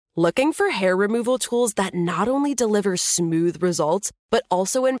Looking for hair removal tools that not only deliver smooth results, but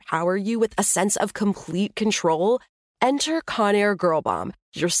also empower you with a sense of complete control? Enter Conair Girl Bomb,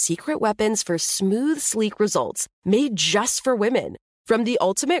 your secret weapons for smooth, sleek results, made just for women. From the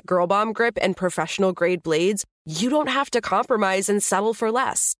ultimate Girl Bomb grip and professional-grade blades, you don't have to compromise and settle for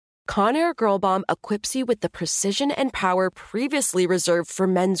less. Conair Girl Bomb equips you with the precision and power previously reserved for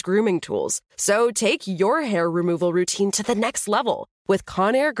men's grooming tools. So take your hair removal routine to the next level with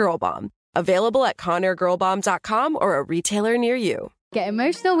Conair Girl Bomb. Available at ConairGirlBomb.com or a retailer near you. Get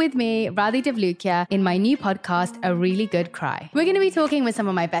emotional with me, Radhi Devlukia, in my new podcast, A Really Good Cry. We're going to be talking with some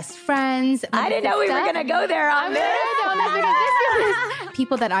of my best friends. I didn't know we were going to go there on this.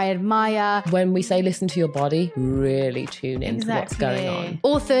 People that I admire. When we say listen to your body, really tune into what's going on.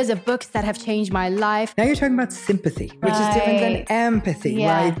 Authors of books that have changed my life. Now you're talking about sympathy, which is different than empathy,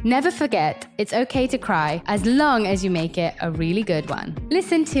 right? Never forget, it's okay to cry as long as you make it a really good one.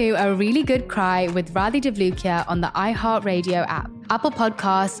 Listen to A Really Good Cry with Radhi Devlukia on the iHeartRadio app, Apple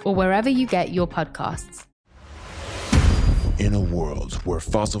Podcasts, or wherever you get your podcasts. In a world where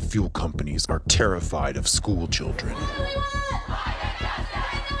fossil fuel companies are terrified of school children,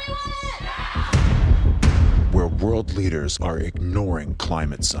 where world leaders are ignoring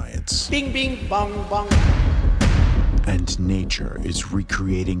climate science, bing, bing, bong, bong, and nature is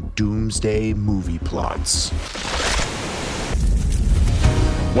recreating doomsday movie plots,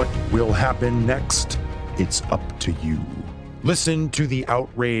 what will happen next? It's up to you. Listen to the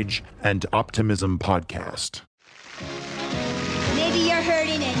Outrage and Optimism podcast. Maybe you're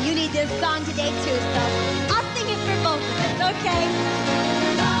hurting and you need this song today too, so I'll sing it for both of us, okay?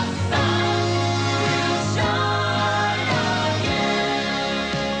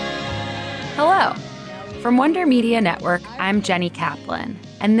 Hello. From Wonder Media Network, I'm Jenny Kaplan,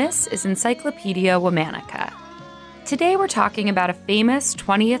 and this is Encyclopedia Womanica. Today we're talking about a famous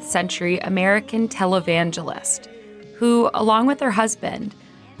 20th century American televangelist who, along with her husband,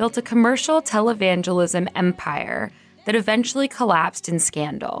 built a commercial televangelism empire that eventually collapsed in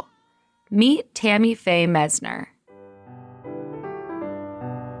scandal. Meet Tammy Faye Messner.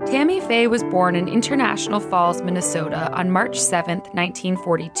 Tammy Faye was born in International Falls, Minnesota on March 7,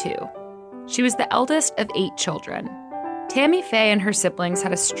 1942. She was the eldest of 8 children. Tammy Faye and her siblings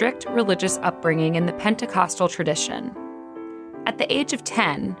had a strict religious upbringing in the Pentecostal tradition. At the age of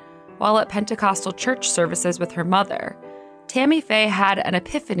 10, while at Pentecostal church services with her mother, Tammy Faye had an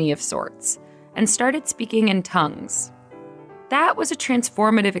epiphany of sorts and started speaking in tongues. That was a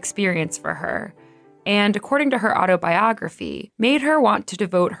transformative experience for her, and according to her autobiography, made her want to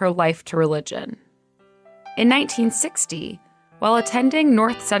devote her life to religion. In 1960, while attending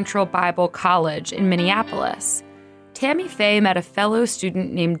North Central Bible College in Minneapolis, Tammy Faye met a fellow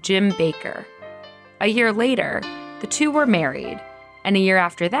student named Jim Baker. A year later, the two were married, and a year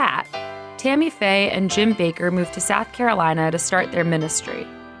after that, Tammy Faye and Jim Baker moved to South Carolina to start their ministry.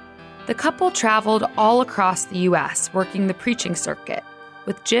 The couple traveled all across the U.S. working the preaching circuit,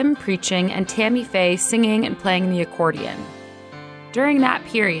 with Jim preaching and Tammy Faye singing and playing the accordion. During that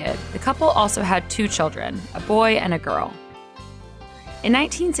period, the couple also had 2 children, a boy and a girl. In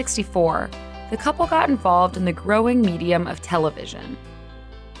 1964, the couple got involved in the growing medium of television.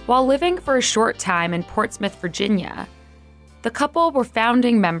 While living for a short time in Portsmouth, Virginia, the couple were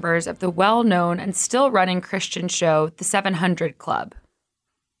founding members of the well-known and still running Christian show, The 700 Club.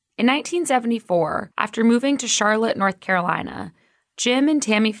 In 1974, after moving to Charlotte, North Carolina, Jim and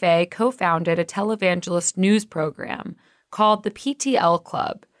Tammy Faye co-founded a televangelist news program called the PTL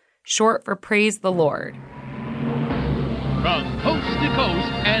Club, short for Praise the Lord. From coast to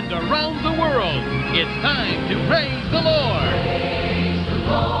coast and around the world, it's time to praise the Lord. Praise the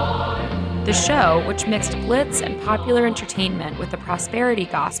Lord. The show, which mixed glitz and popular entertainment with the prosperity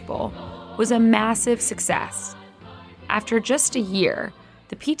gospel, was a massive success. After just a year,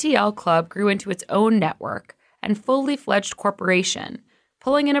 the PTL Club grew into its own network and fully fledged corporation,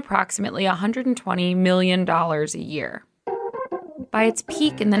 pulling in approximately $120 million a year. By its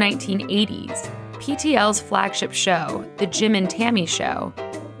peak in the 1980s, PTL's flagship show, The Jim and Tammy Show,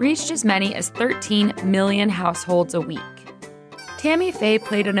 reached as many as 13 million households a week. Tammy Faye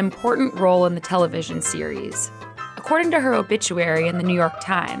played an important role in the television series. According to her obituary in the New York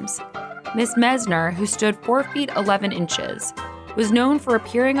Times, Miss Messner, who stood 4 feet 11 inches, was known for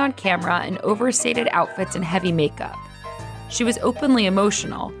appearing on camera in overstated outfits and heavy makeup. She was openly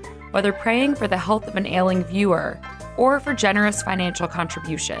emotional, whether praying for the health of an ailing viewer or for generous financial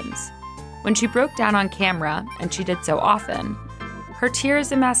contributions. When she broke down on camera, and she did so often, her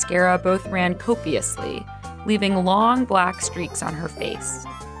tears and mascara both ran copiously, leaving long black streaks on her face.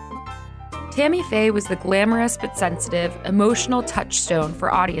 Tammy Faye was the glamorous but sensitive, emotional touchstone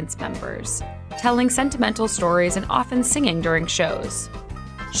for audience members, telling sentimental stories and often singing during shows.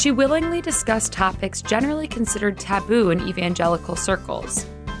 She willingly discussed topics generally considered taboo in evangelical circles,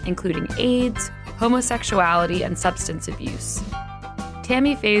 including AIDS, homosexuality, and substance abuse.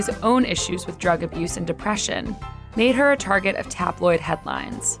 Tammy Faye's own issues with drug abuse and depression made her a target of tabloid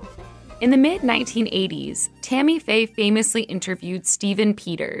headlines. In the mid-1980s, Tammy Faye famously interviewed Stephen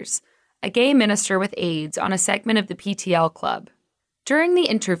Peters, a gay minister with AIDS, on a segment of the PTL Club. During the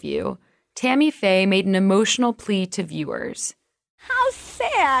interview, Tammy Faye made an emotional plea to viewers. How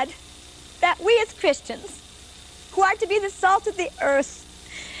sad that we as Christians, who are to be the salt of the earth,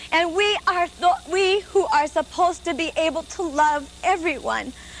 and we who are supposed to be able to love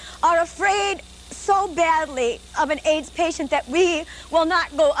everyone, are afraid so badly of an AIDS patient that we will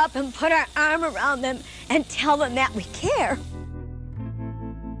not go up and put our arm around them and tell them that we care.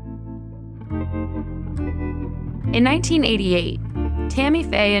 In 1988, Tammy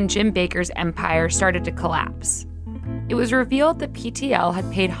Faye and Jim Bakker's empire started to collapse. It was revealed that PTL had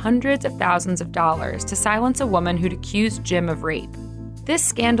paid hundreds of thousands of dollars to silence a woman who'd accused Jim of rape. This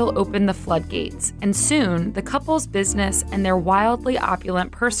scandal opened the floodgates, and soon the couple's business and their wildly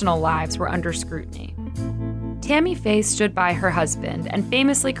opulent personal lives were under scrutiny. Tammy Faye stood by her husband and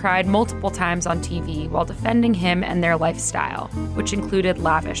famously cried multiple times on TV while defending him and their lifestyle, which included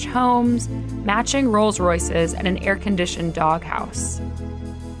lavish homes, matching Rolls Royces, and an air-conditioned doghouse.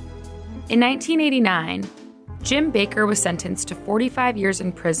 In 1989, Jim Bakker was sentenced to 45 years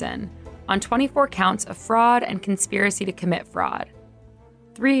in prison on 24 counts of fraud and conspiracy to commit fraud.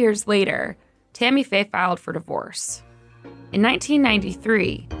 3 years later, Tammy Faye filed for divorce. In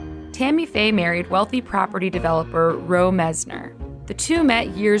 1993, Tammy Faye married wealthy property developer Roe Mesner. The two met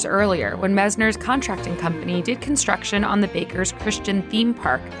years earlier when Mesner's contracting company did construction on the Bakkers' Christian theme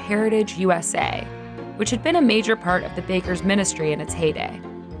park, Heritage USA, which had been a major part of the Bakkers' ministry in its heyday.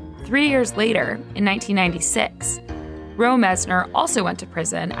 3 years later, in 1996, Roe Mesner also went to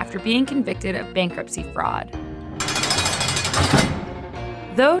prison after being convicted of bankruptcy fraud.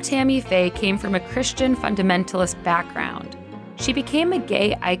 Though Tammy Faye came from a Christian fundamentalist background, she became a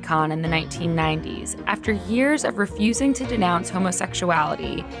gay icon in the 1990s after years of refusing to denounce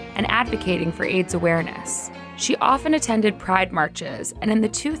homosexuality and advocating for AIDS awareness. She often attended pride marches, and in the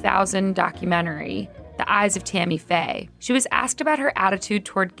 2000 documentary, The Eyes of Tammy Faye, she was asked about her attitude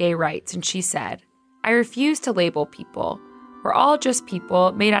toward gay rights, and she said, "I refuse to label people. We're all just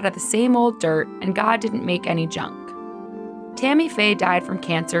people made out of the same old dirt, and God didn't make any junk." Tammy Faye died from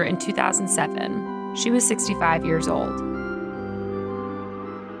cancer in 2007. She was 65 years old.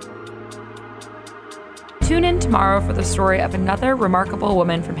 Tune in tomorrow for the story of another remarkable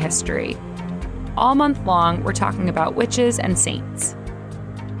woman from history. All month long, we're talking about witches and saints.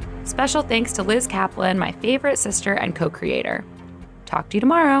 Special thanks to Liz Kaplan, my favorite sister and co-creator. Talk to you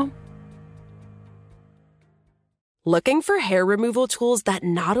tomorrow. Looking for hair removal tools that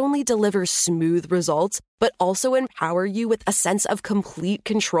not only deliver smooth results, but also empower you with a sense of complete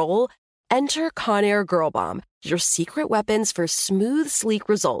control? Enter Conair Girl Bomb, your secret weapons for smooth, sleek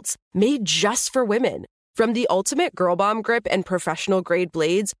results, made just for women. From the ultimate Girl Bomb grip and professional-grade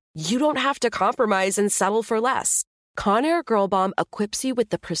blades, you don't have to compromise and settle for less. Conair Girl Bomb equips you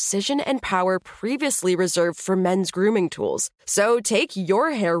with the precision and power previously reserved for men's grooming tools. So take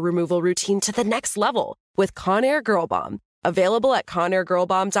your hair removal routine to the next level with Conair Girl Bomb. Available at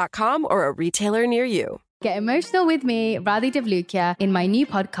ConairGirlBomb.com or a retailer near you. Get emotional with me, Radhi Devlukia, in my new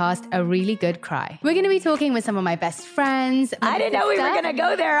podcast, A Really Good Cry. We're going to be talking with some of my best friends. I didn't know we were going to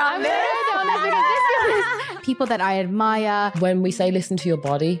go there on this. People that I admire. When we say listen to your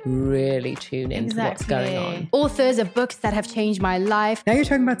body, really tune into what's going on. Authors of books that have changed my life. Now you're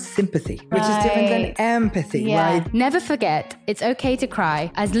talking about sympathy, which is different than empathy, right? Never forget, it's okay to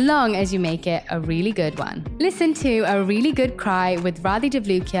cry as long as you make it a really good one. Listen to A Really Good Cry with Radhi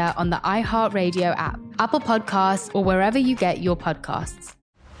Devlukia on the iHeartRadio app, Apple Podcasts, or wherever you get your podcasts.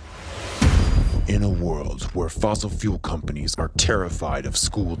 In a world where fossil fuel companies are terrified of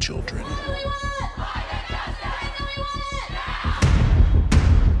school children,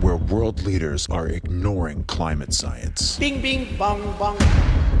 where world leaders are ignoring climate science, bing, bing, bong, bong,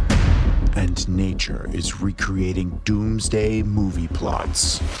 and nature is recreating doomsday movie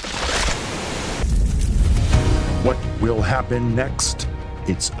plots. What will happen next?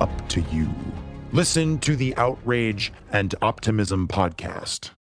 It's up to you. Listen to the Outrage and Optimism podcast.